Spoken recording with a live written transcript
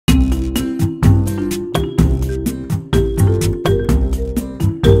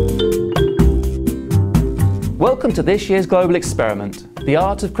Welcome to this year's global experiment, The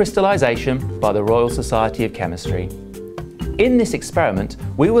Art of Crystallisation by the Royal Society of Chemistry. In this experiment,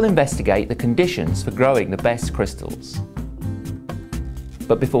 we will investigate the conditions for growing the best crystals.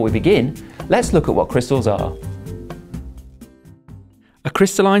 But before we begin, let's look at what crystals are. A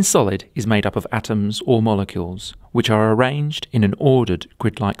crystalline solid is made up of atoms or molecules, which are arranged in an ordered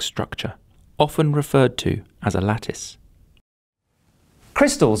grid-like structure, often referred to as a lattice.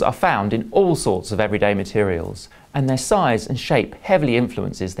 Crystals are found in all sorts of everyday materials, and their size and shape heavily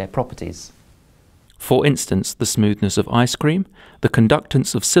influences their properties. For instance, the smoothness of ice cream, the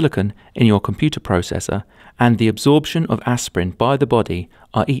conductance of silicon in your computer processor, and the absorption of aspirin by the body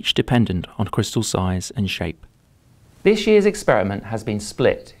are each dependent on crystal size and shape. This year's experiment has been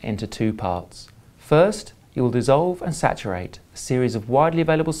split into two parts. First, you will dissolve and saturate a series of widely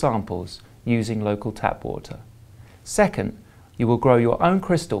available samples using local tap water. Second, you will grow your own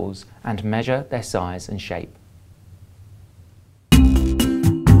crystals and measure their size and shape.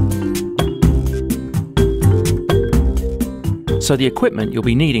 So the equipment you'll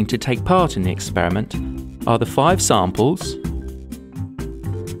be needing to take part in the experiment are the 5 samples,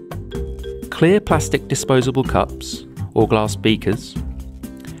 clear plastic disposable cups or glass beakers,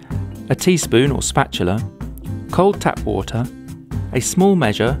 a teaspoon or spatula, cold tap water, a small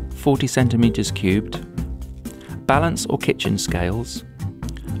measure 40 centimeters cubed, balance or kitchen scales,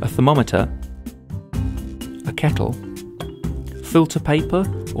 a thermometer, a kettle, filter paper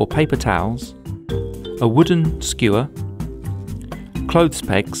or paper towels, a wooden skewer, clothes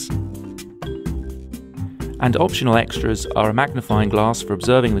pegs, and optional extras are a magnifying glass for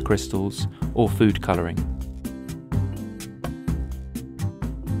observing the crystals or food colouring.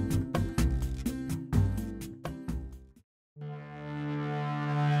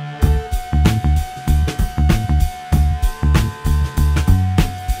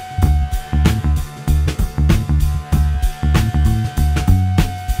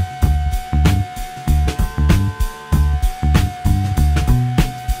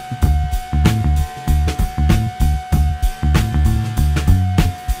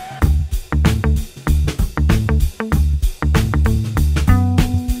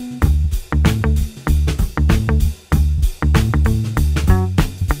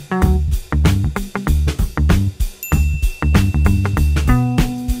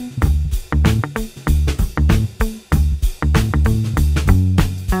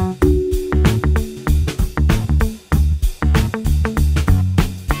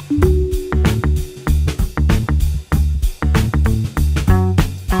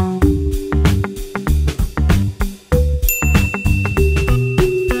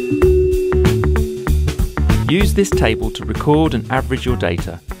 Use this table to record and average your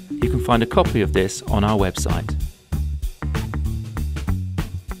data. You can find a copy of this on our website.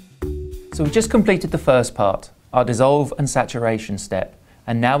 So we've just completed the first part, our dissolve and saturation step,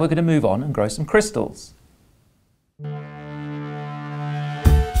 and now we're going to move on and grow some crystals.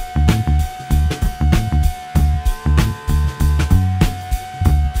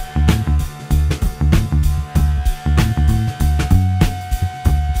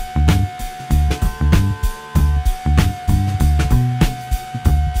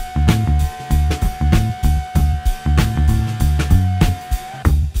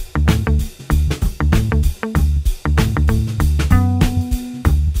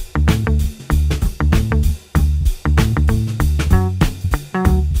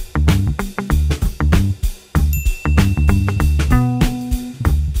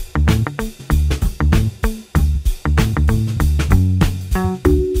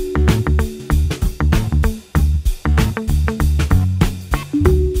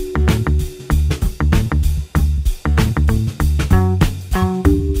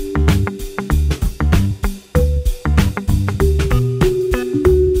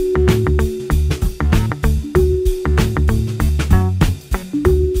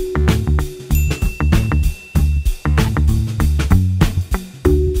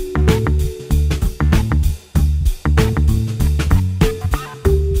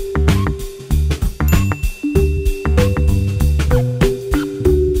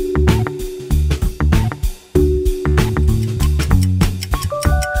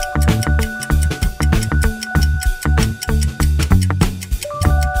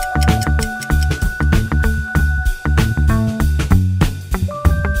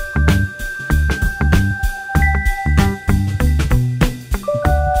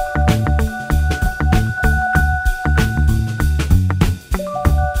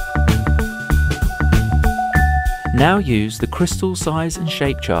 Now use the crystal size and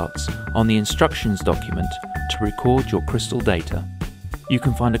shape charts on the instructions document to record your crystal data. You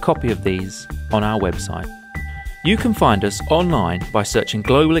can find a copy of these on our website. You can find us online by searching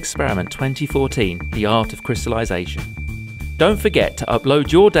Global Experiment 2014, The Art of Crystallisation. Don't forget to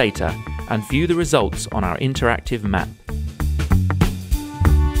upload your data and view the results on our interactive map.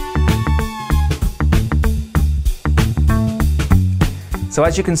 So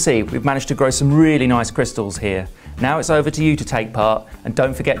as you can see, we've managed to grow some really nice crystals here. Now it's over to you to take part, and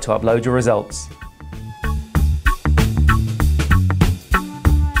don't forget to upload your results.